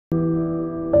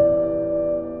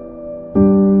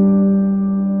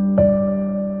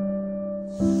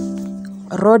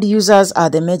Road users are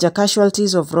the major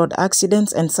casualties of road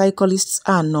accidents, and cyclists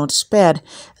are not spared.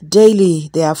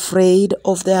 Daily, they are afraid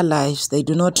of their lives. They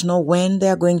do not know when they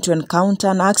are going to encounter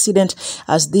an accident,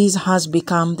 as this has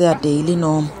become their daily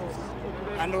norm.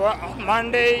 And on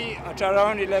Monday at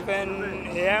around 11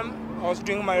 a.m., I was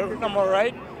doing my normal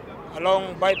ride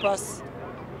along bypass,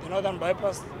 the northern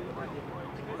bypass,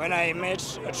 when I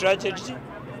met a tragedy.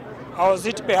 I was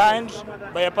hit behind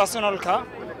by a personal car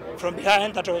from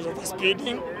behind that was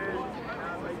overspeeding,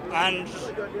 and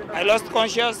I lost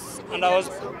conscious, and I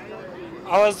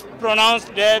was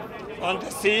pronounced dead on the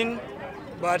scene,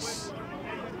 but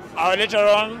I later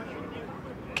on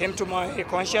came to my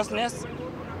consciousness,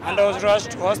 and I was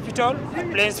rushed to hospital, at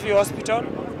Plainsview Hospital,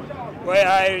 where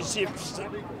I received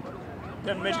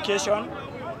the medication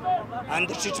and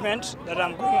the treatment that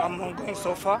I'm ongoing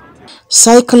so far.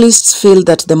 Cyclists feel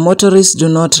that the motorists do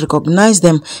not recognize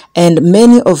them, and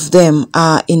many of them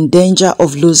are in danger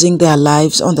of losing their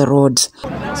lives on the roads.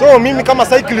 So mimi kama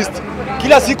cyclist,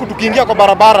 kila siku tukiingia kwa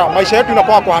barabara, maisha yetu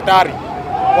inakuwa kwa hatari.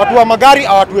 Watu wa magari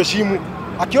hawatuheshimu.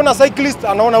 Akiona cyclist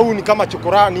anaona huyu ni kama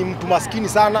chokora, ni mtu maskini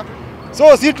sana.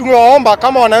 So sisi tunawaomba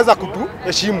kama wanaweza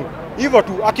kutuheshimu. Hivyo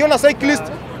tu, akiona cyclist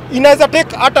inaweza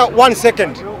take hata 1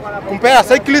 second kumpea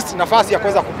cyclist nafasi ya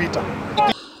kuweza kupita.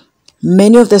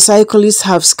 Many of the cyclists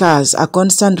have scars, a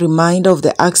constant reminder of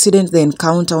the accidents they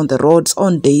encounter on the roads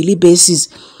on daily basis.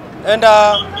 And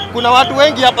kuna watu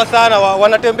wengi hapa sana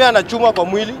wanatembea na chuma kwa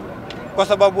mwili kwa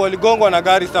sababu waligongwa na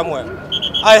gari somewhere.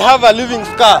 I have a living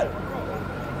scar.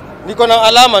 Niko na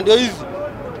alama ndio hizi.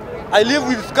 I live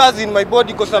with scars in my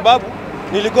body kwa sababu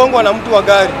niligongwa na mtu wa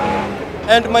gari.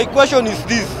 And my question is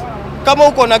this: kama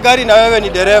uko na gari na wewe ni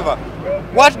dereva,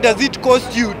 what does it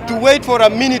cost you to wait for a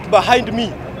minute behind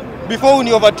me before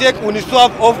uni overtake, uni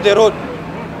swerve off the road?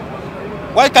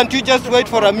 Why can't you just wait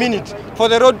for a minute for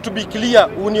the road to be clear,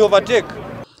 uni overtake?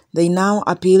 They now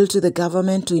appeal to the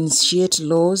government to initiate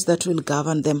laws that will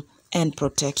govern them and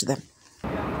protect them.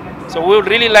 So we would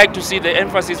really like to see the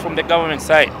emphasis from the government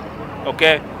side,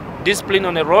 okay? Discipline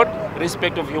on the road,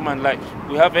 respect of human life.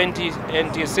 We have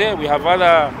NTSA, we have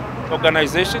other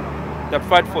organizations that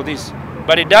fight for this.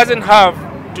 But it doesn't have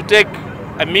to take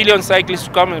 1 million cyclists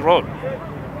to come on the road.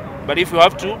 But if you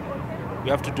have to, we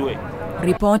have to do it.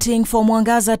 Reporting for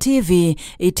Mwangaza TV,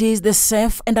 it is the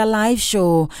Safe and Alive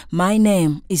show. My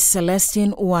name is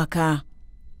Celestine Uwaka.